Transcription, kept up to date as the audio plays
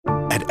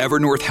At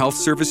Evernorth Health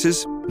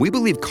Services, we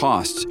believe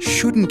costs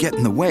shouldn't get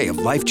in the way of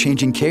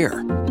life-changing care,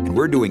 and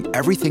we're doing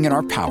everything in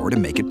our power to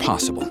make it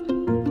possible.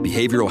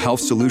 Behavioral health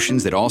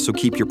solutions that also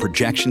keep your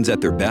projections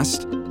at their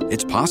best?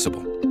 It's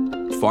possible.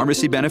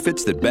 Pharmacy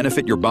benefits that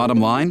benefit your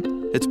bottom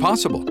line? It's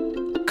possible.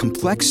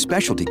 Complex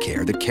specialty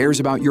care that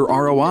cares about your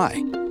ROI?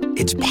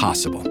 It's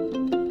possible.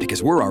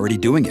 Because we're already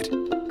doing it.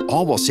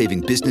 All while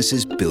saving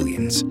businesses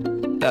billions.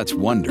 That's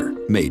Wonder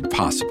made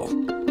possible.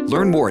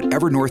 Learn more at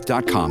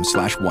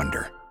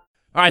evernorth.com/wonder.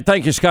 All right,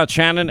 thank you, Scott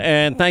Shannon,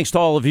 and thanks to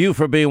all of you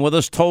for being with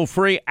us.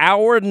 Toll-free,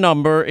 our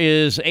number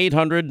is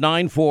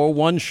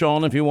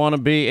 800-941-SEAN if you want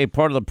to be a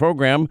part of the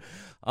program.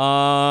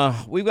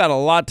 We've got a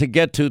lot to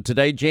get to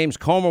today. James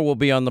Comer will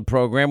be on the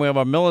program. We have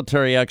our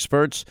military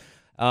experts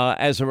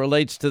as it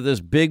relates to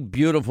this big,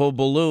 beautiful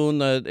balloon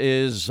that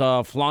is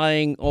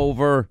flying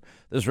over,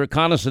 this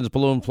reconnaissance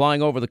balloon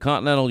flying over the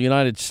continental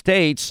United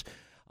States.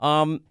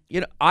 I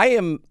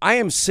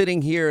am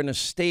sitting here in a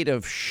state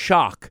of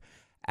shock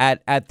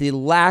at the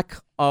lack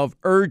of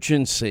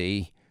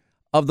urgency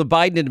of the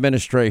Biden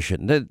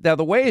administration. Now,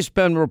 the way it's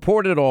been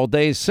reported all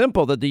day is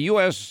simple, that the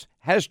U.S.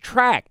 has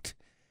tracked,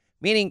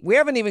 meaning we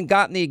haven't even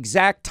gotten the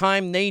exact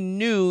time they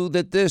knew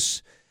that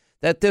this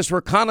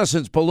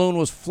reconnaissance balloon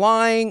was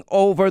flying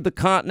over the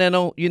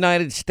continental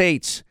United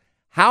States.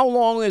 How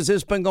long has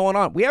this been going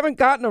on? We haven't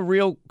gotten a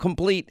real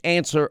complete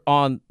answer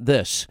on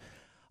this.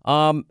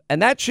 And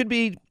that should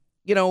be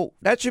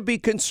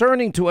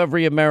concerning to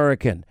every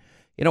American.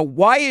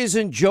 Why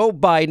isn't Joe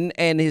Biden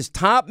and his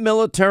top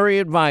military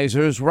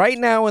advisors right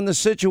now in the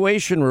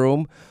Situation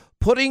Room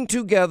putting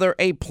together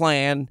a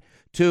plan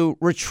to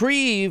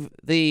retrieve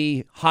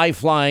the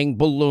high-flying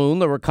balloon,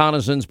 the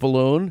reconnaissance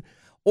balloon,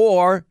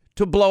 or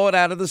to blow it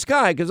out of the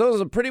sky? Because those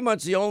are pretty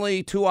much the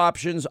only two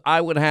options I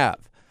would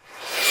have.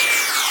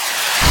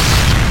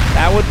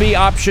 That would be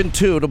option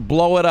 2, to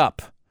blow it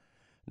up.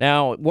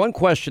 Now, one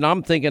question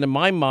I'm thinking in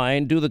my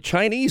mind, do the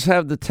Chinese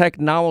have the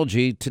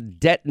technology to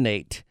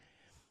detonate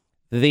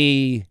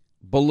the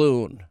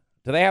balloon?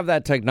 Do they have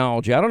that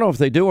technology? I don't know if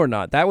they do or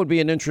not. That would be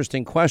an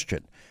interesting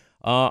question.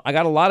 I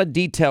got a lot of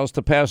details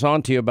to pass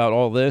on to you about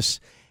all this,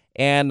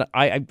 and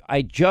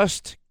I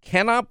just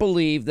cannot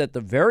believe that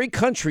the very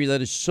country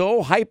that is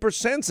so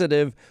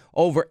hypersensitive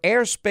over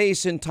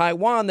airspace in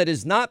Taiwan that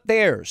is not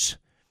theirs,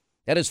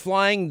 that is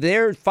flying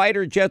their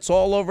fighter jets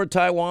all over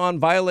Taiwan,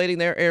 violating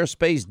their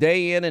airspace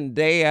day in and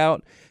day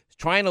out,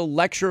 trying to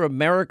lecture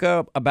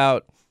America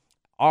about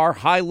our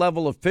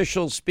high-level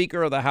officials,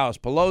 Speaker of the House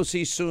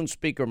Pelosi, soon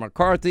Speaker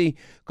McCarthy,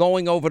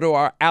 going over to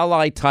our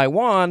ally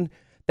Taiwan,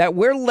 that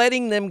we're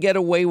letting them get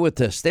away with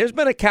this. There's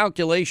been a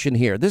calculation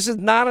here. This is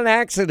not an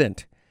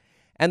accident.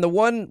 And the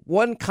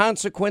one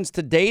consequence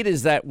to date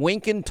is that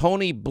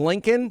Tony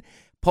Blinken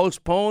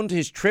postponed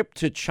his trip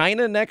to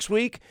China next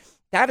week.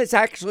 That is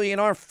actually in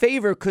our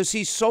favor because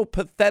he's so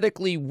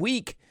pathetically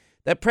weak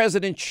that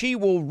President Xi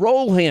will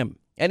roll him.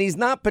 And he's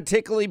not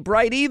particularly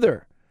bright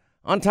either,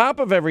 on top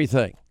of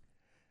everything.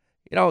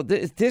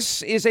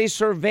 This is a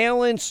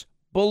surveillance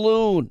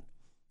balloon.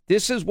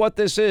 This is what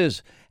this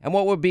is. And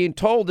what we're being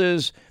told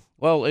is,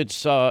 well,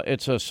 it's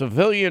a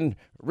civilian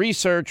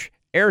research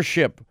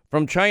airship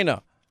from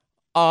China.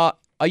 Are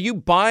you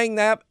buying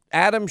that,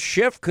 Adam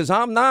Schiff? Because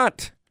I'm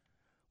not.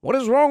 What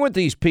is wrong with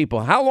these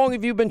people? How long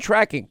have you been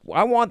tracking?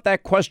 I want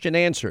that question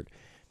answered.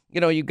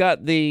 You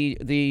got the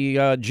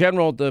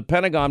general, the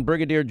Pentagon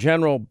Brigadier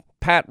General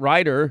Pat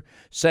Ryder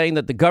saying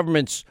that the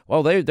government's,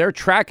 well, they're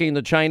tracking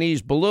the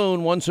Chinese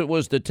balloon once it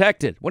was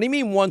detected. What do you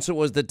mean once it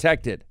was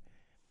detected?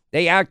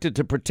 They acted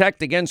to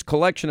protect against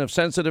collection of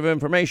sensitive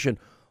information.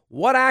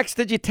 What acts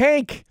did you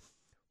take?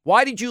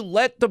 Why did you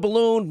let the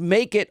balloon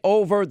make it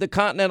over the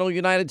continental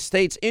United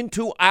States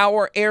into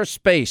our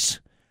airspace?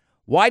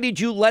 Why did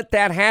you let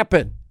that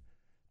happen?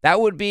 That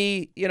would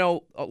be,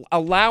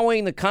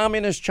 allowing the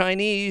communist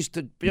Chinese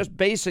to just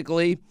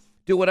basically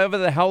do whatever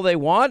the hell they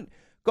want.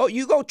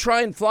 Go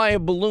try and fly a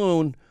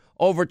balloon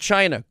over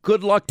China.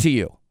 Good luck to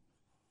you.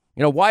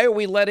 Why are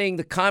we letting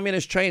the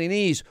communist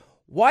Chinese?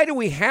 Why do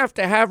we have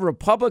to have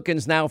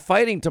Republicans now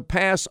fighting to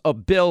pass a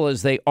bill,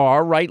 as they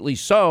are, rightly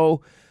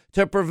so,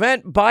 to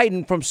prevent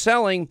Biden from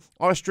selling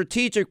our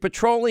strategic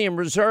petroleum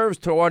reserves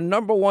to our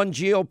number one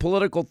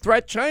geopolitical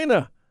threat,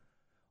 China?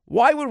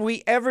 Why would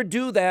we ever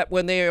do that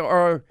when they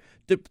are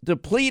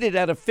depleted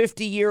at a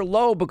 50-year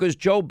low because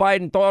Joe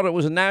Biden thought it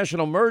was a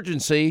national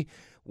emergency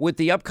with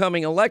the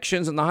upcoming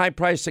elections and the high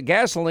price of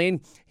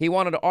gasoline? He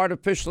wanted to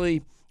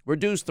artificially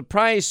reduce the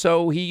price,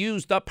 so he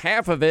used up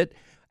half of it.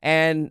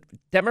 And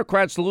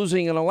Democrats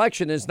losing an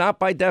election is not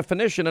by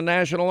definition a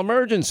national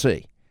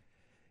emergency.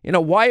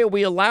 Why are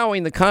we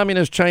allowing the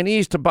communist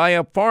Chinese to buy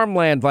up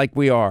farmland like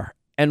we are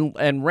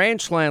and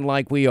ranch land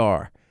like we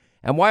are?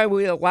 And why are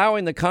we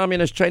allowing the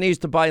communist Chinese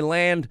to buy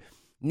land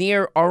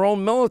near our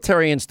own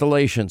military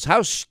installations?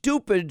 How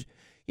stupid,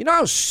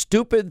 how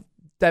stupid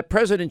that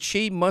President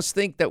Xi must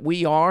think that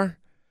we are?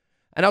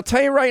 And I'll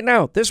tell you right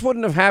now, this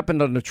wouldn't have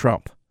happened under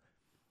Trump.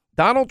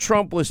 Donald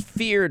Trump was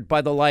feared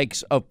by the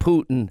likes of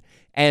Putin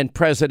and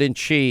President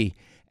Xi.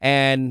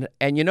 And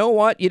you know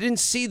what? You didn't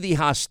see the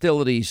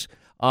hostilities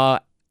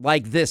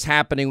like this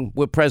happening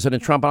with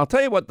President Trump. And I'll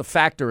tell you what the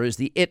factor is,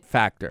 the it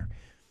factor.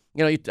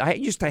 You know, I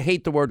used to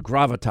hate the word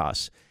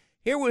gravitas.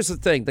 Here was the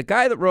thing. The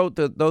guy that wrote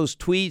those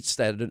tweets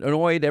that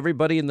annoyed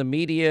everybody in the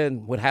media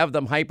and would have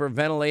them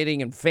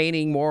hyperventilating and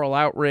feigning moral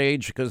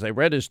outrage because they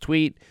read his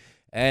tweet,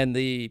 and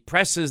the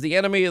press is the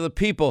enemy of the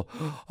people.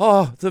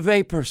 Oh, the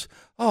vapors.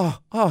 Oh.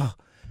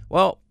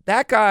 Well,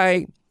 that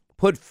guy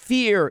put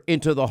fear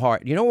into the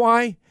heart. You know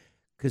why?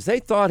 Because they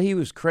thought he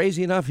was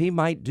crazy enough he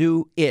might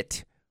do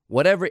it,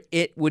 whatever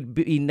it would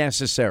be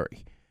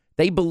necessary.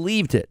 They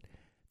believed it.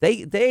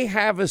 They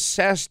have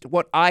assessed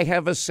what I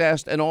have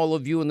assessed and all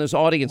of you in this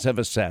audience have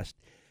assessed,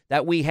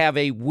 that we have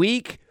a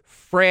weak,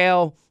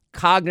 frail,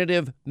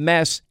 cognitive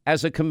mess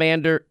as a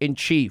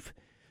commander-in-chief.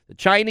 The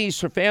Chinese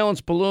surveillance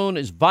balloon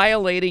is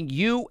violating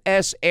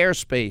U.S.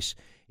 airspace.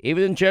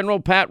 Even General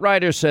Pat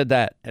Ryder said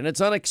that, and it's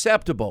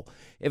unacceptable.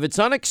 If it's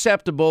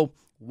unacceptable,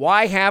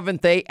 why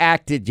haven't they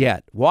acted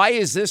yet? Why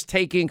is this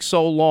taking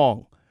so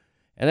long?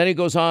 And then he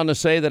goes on to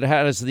say that it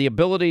has the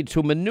ability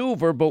to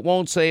maneuver, but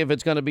won't say if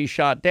it's going to be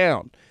shot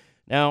down.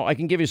 Now, I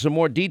can give you some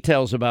more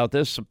details about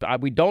this.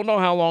 We don't know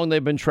how long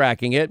they've been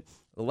tracking it.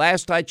 The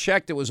last I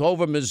checked, it was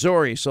over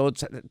Missouri, so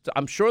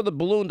I'm sure the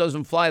balloon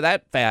doesn't fly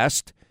that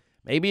fast.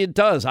 Maybe it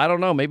does. I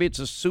don't know. Maybe it's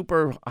a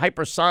super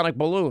hypersonic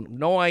balloon.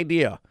 No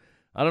idea.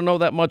 I don't know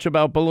that much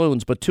about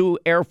balloons, but 2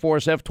 Air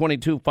Force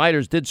F-22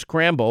 fighters did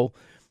scramble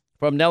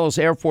from Nellis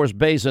Air Force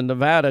Base in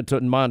Nevada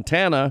to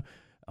Montana.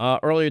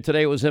 Earlier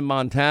today, it was in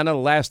Montana.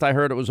 Last I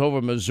heard, it was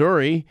over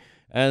Missouri,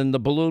 and the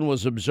balloon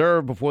was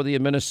observed before the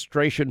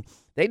administration.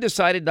 They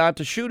decided not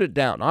to shoot it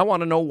down. I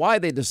want to know why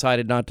they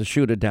decided not to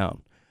shoot it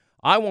down.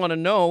 I want to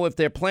know if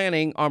they're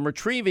planning on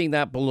retrieving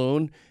that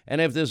balloon,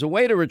 and if there's a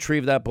way to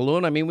retrieve that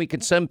balloon. I mean, we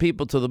can send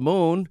people to the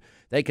moon.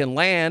 They can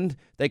land.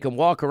 They can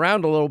walk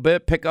around a little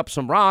bit, pick up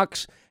some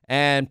rocks,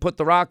 and put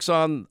the rocks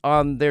on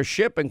their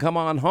ship and come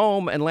on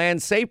home and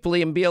land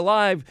safely and be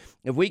alive.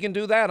 If we can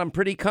do that, I'm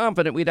pretty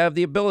confident we'd have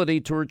the ability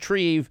to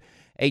retrieve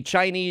a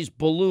Chinese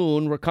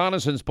balloon,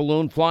 reconnaissance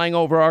balloon, flying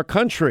over our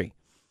country.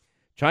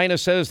 China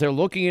says they're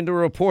looking into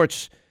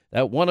reports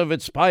that one of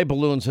its spy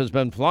balloons has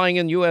been flying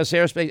in U.S.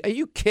 airspace. Are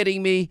you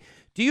kidding me?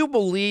 Do you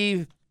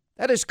believe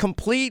that is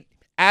complete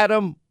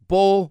Adam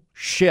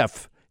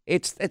bullshit?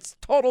 It's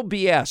total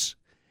BS.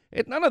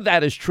 None of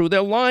that is true.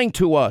 They're lying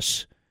to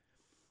us.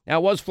 Now,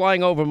 it was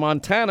flying over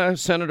Montana.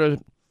 Senator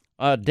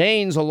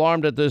Daines,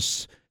 alarmed at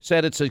this,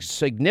 said it's a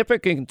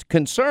significant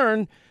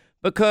concern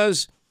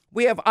because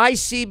we have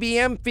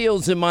ICBM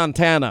fields in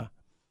Montana.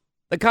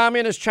 The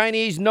Communist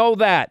Chinese know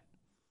that.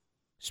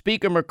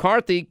 Speaker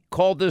McCarthy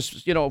called this,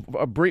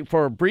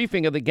 for a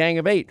briefing of the Gang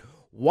of Eight.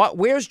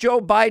 Where's Joe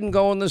Biden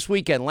going this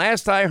weekend?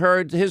 Last I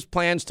heard, his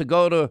plans to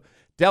go to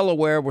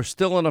Delaware were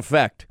still in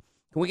effect.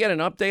 Can we get an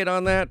update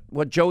on that?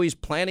 What Joey's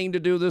planning to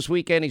do this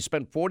weekend? He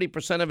spent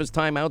 40% of his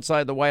time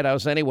outside the White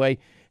House anyway,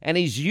 and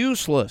he's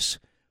useless.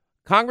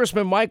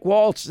 Congressman Mike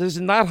Waltz is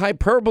not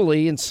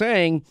hyperbole in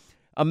saying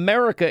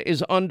America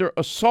is under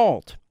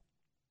assault.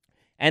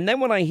 And then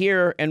when I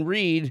hear and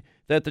read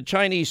that the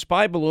Chinese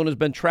spy balloon has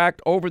been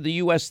tracked over the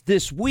U.S.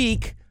 this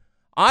week,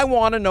 I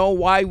want to know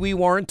why we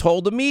weren't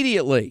told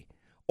immediately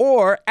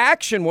or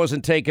action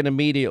wasn't taken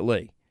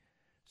immediately.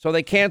 So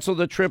they canceled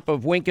the trip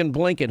of Winkin'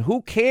 Blinken.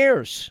 Who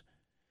cares?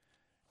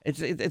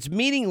 It's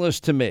meaningless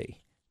to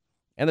me.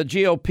 And the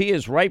GOP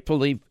is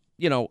rightfully,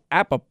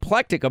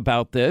 apoplectic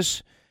about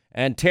this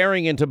and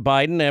tearing into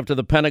Biden after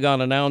the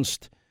Pentagon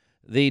announced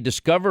the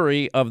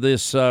discovery of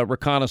this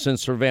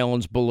reconnaissance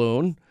surveillance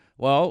balloon.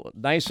 Well,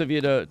 nice of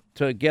you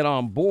to get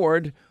on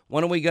board.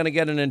 When are we going to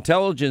get an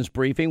intelligence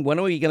briefing? When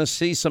are we going to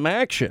see some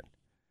action?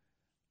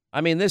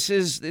 I mean,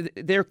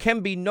 there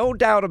can be no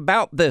doubt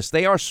about this.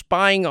 They are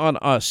spying on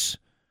us,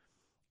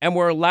 and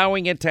we're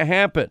allowing it to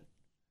happen.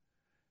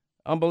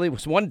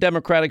 Unbelievable. One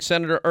Democratic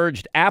senator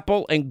urged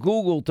Apple and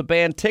Google to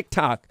ban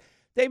TikTok.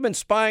 They've been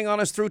spying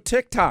on us through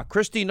TikTok.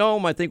 Kristi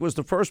Noem, I think, was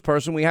the first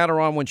person. We had her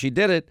on when she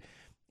did it,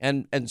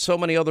 and so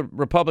many other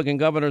Republican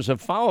governors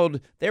have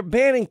followed. They're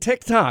banning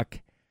TikTok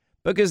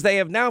because they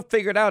have now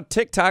figured out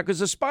TikTok is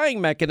a spying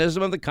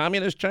mechanism of the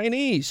Communist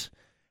Chinese.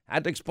 I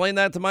had to explain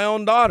that to my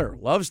own daughter.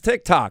 Loves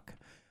TikTok.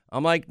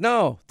 I'm like,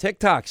 no,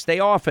 TikTok, stay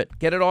off it.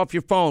 Get it off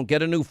your phone.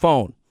 Get a new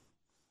phone.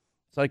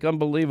 It's like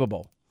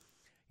unbelievable.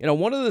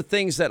 One of the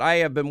things that I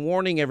have been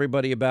warning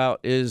everybody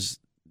about is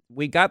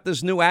we got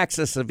this new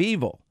axis of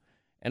evil,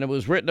 and it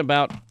was written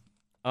about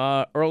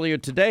earlier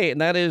today,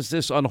 and that is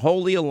this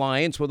unholy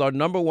alliance with our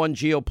number one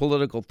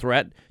geopolitical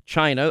threat,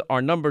 China,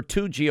 our number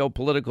two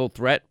geopolitical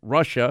threat,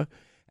 Russia,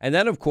 and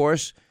then, of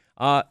course,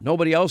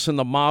 nobody else in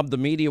the mob, the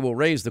media, will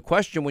raise the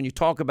question when you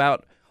talk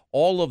about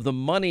all of the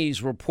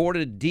money's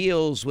reported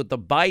deals with the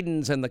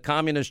Bidens and the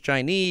Communist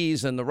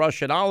Chinese and the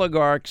Russian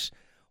oligarchs.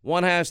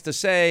 One has to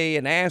say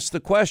and ask the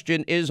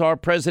question, is our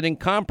president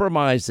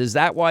compromised? Is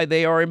that why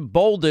they are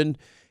emboldened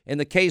in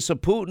the case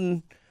of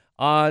Putin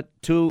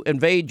to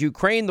invade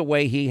Ukraine the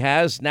way he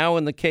has, now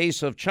in the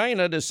case of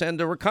China to send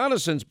a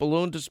reconnaissance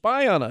balloon to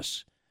spy on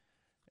us?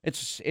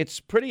 It's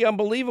pretty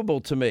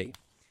unbelievable to me.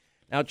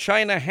 Now,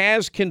 China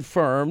has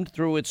confirmed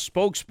through its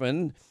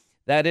spokesman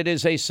that it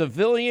is a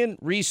civilian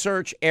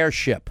research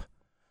airship.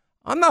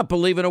 I'm not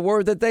believing a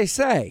word that they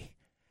say.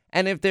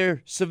 And if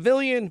their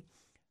civilian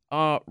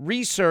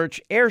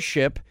research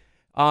airship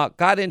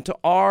got into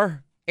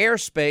our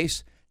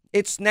airspace,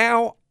 it's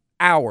now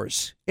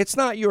ours. It's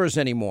not yours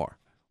anymore.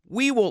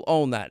 We will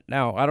own that.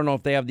 Now, I don't know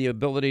if they have the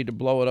ability to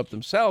blow it up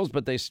themselves,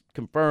 but they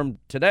confirmed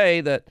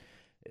today that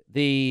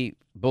the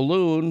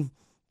balloon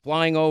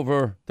flying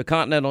over the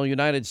continental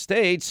United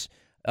States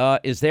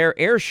is their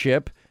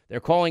airship. They're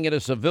calling it a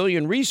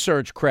civilian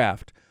research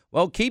craft.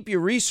 Well, keep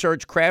your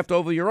research craft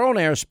over your own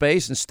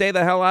airspace and stay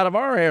the hell out of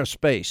our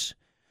airspace.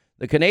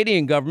 The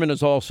Canadian government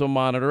is also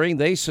monitoring.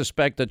 They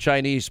suspect a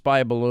Chinese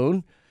spy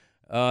balloon.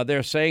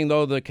 They're saying,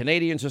 though, the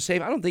Canadians are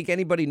safe. I don't think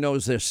anybody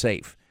knows they're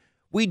safe.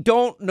 We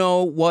don't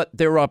know what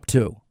they're up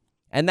to,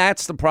 and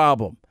that's the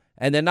problem.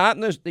 And they're not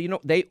in this,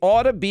 they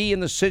ought to be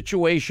in the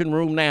Situation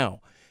Room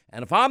now.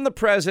 And if I'm the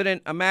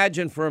president,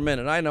 imagine for a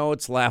minute. I know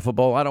it's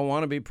laughable. I don't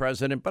want to be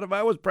president, but if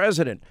I was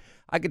president,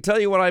 I could tell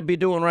you what I'd be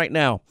doing right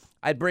now.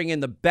 I'd bring in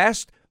the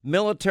best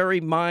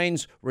military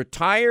minds,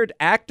 retired,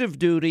 active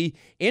duty,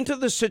 into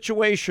the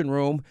Situation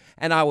Room,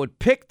 and I would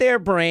pick their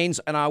brains,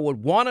 and I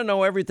would want to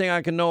know everything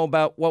I can know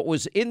about what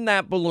was in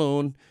that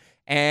balloon,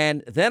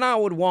 and then I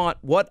would want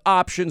what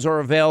options are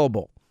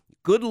available.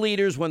 Good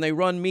leaders, when they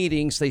run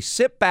meetings, they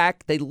sit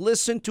back, they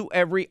listen to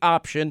every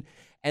option,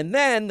 and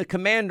then the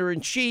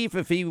commander-in-chief,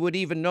 if he would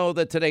even know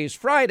that today's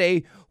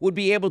Friday, would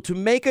be able to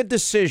make a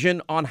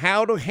decision on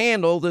how to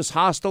handle this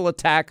hostile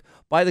attack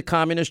by the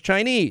Communist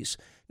Chinese.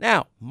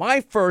 Now,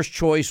 my first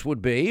choice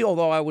would be,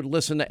 although I would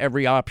listen to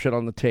every option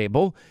on the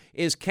table,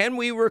 is can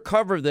we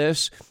recover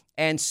this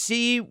and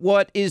see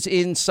what is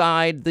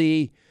inside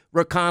the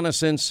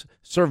reconnaissance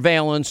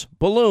surveillance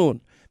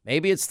balloon?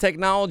 Maybe it's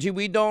technology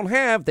we don't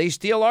have. They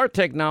steal our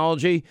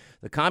technology.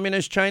 The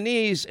Communist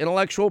Chinese,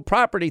 intellectual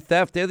property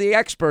theft, they're the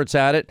experts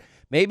at it.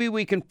 Maybe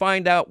we can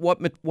find out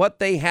what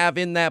they have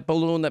in that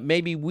balloon that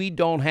maybe we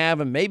don't have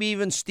and maybe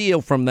even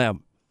steal from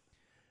them.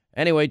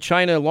 Anyway,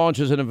 China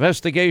launches an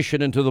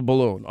investigation into the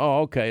balloon.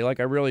 Oh, okay, like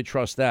I really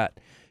trust that.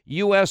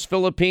 U.S.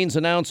 Philippines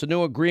announced a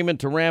new agreement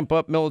to ramp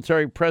up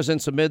military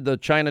presence amid the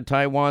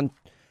China-Taiwan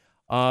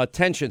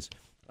tensions.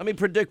 Let me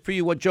predict for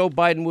you what Joe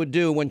Biden would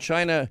do when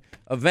China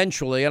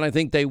eventually, and I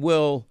think they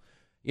will,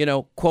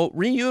 quote,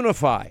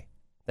 reunify.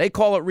 They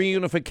call it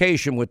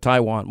reunification with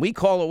Taiwan. We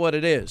call it what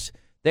it is.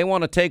 They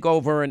want to take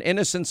over an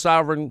innocent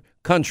sovereign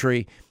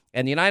country,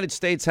 and the United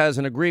States has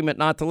an agreement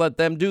not to let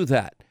them do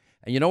that.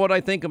 And you know what I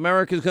think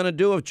America's going to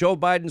do if Joe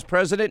Biden's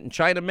president and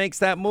China makes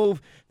that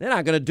move? They're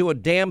not going to do a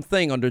damn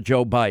thing under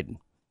Joe Biden.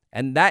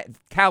 And that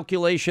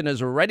calculation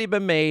has already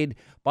been made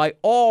by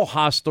all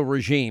hostile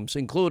regimes,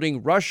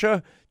 including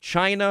Russia,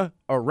 China,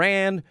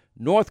 Iran,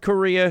 North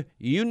Korea,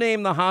 you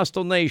name the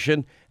hostile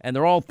nation, and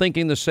they're all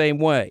thinking the same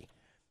way.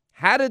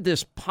 How did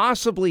this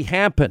possibly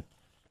happen?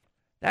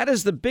 That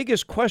is the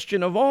biggest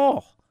question of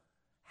all.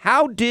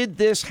 How did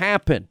this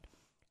happen?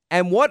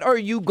 And what are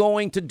you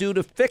going to do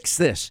to fix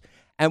this?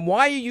 And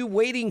why are you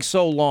waiting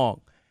so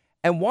long?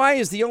 And why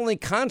is the only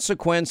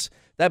consequence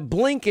that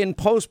Blinken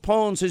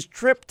postpones his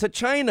trip to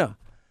China?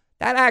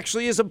 That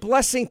actually is a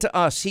blessing to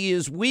us. He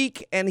is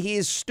weak and he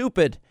is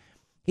stupid.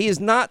 He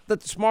is not the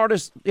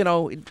smartest,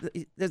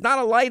 there's not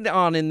a light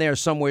on in there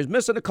somewhere. He's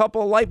missing a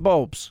couple of light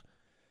bulbs.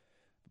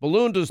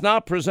 Balloon does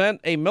not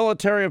present a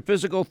military or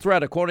physical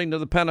threat, according to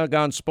the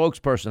Pentagon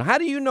spokesperson. How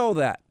do you know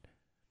that?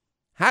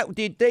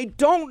 They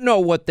don't know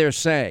what they're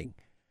saying.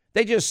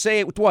 They just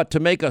say it, to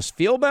make us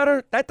feel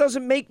better? That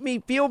doesn't make me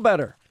feel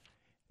better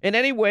in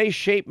any way,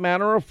 shape,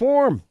 manner, or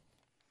form.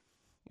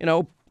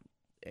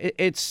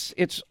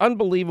 It's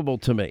unbelievable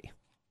to me.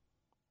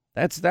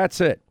 That's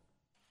it.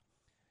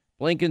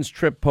 Blinken's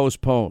trip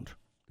postponed.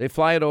 They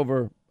fly it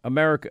over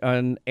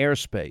American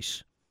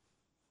airspace.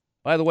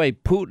 By the way,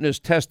 Putin is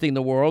testing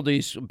the world.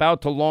 He's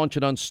about to launch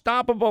an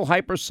unstoppable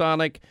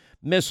hypersonic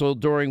missile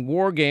during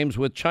war games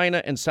with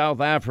China and South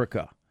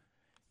Africa.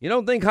 You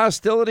don't think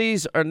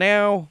hostilities are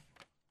now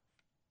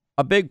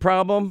a big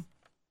problem?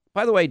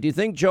 By the way, do you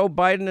think Joe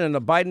Biden and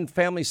the Biden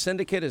family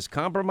syndicate is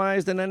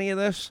compromised in any of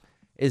this?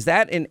 Is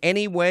that in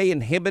any way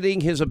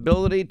inhibiting his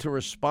ability to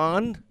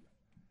respond?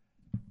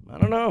 I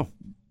don't know.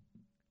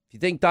 Do you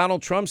think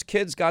Donald Trump's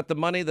kids got the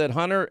money that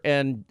Hunter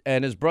and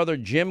his brother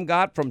Jim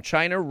got from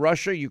China,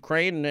 Russia,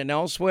 Ukraine, and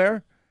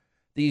elsewhere?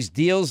 These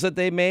deals that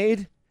they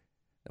made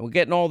that we're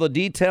getting all the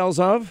details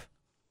of?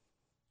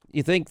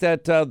 You think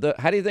that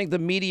how do you think the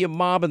media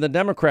mob and the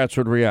Democrats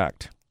would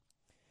react?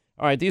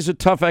 All right, these are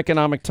tough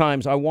economic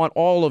times. I want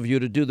all of you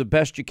to do the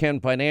best you can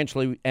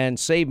financially and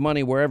save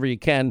money wherever you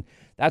can.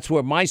 That's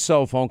where my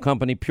cell phone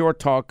company, Pure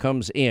Talk,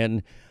 comes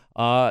in.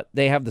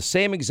 They have the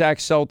same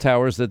exact cell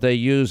towers that they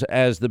use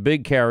as the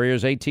big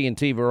carriers,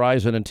 AT&T,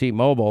 Verizon, and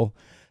T-Mobile.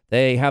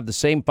 They have the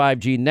same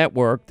 5G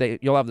network.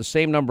 You'll have the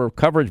same number of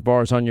coverage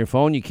bars on your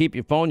phone. You keep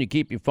your phone, you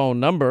keep your phone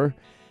number,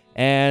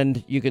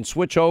 and you can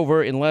switch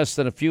over in less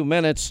than a few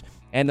minutes,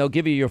 and they'll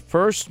give you your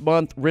first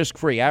month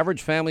risk-free.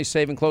 Average family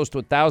saving close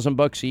to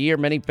 $1,000 a year.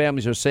 Many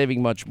families are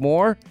saving much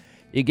more.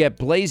 You get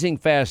blazing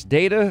fast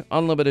data,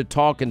 unlimited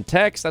talk and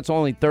text. That's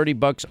only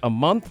 $30 a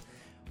month.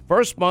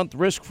 First month,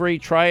 risk-free.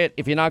 Try it.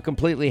 If you're not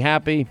completely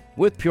happy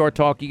with Pure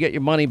Talk, you get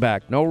your money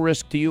back. No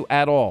risk to you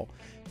at all.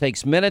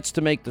 Takes minutes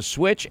to make the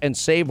switch and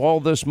save all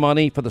this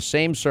money for the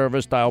same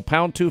service. Dial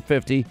pound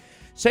 250.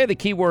 Say the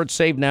keyword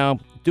save now.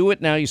 Do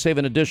it now. You save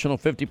an additional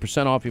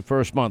 50% off your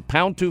first month.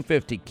 Pound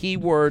 250.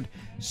 Keyword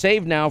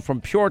save now from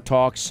Pure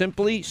Talk.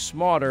 Simply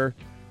smarter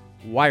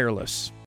wireless.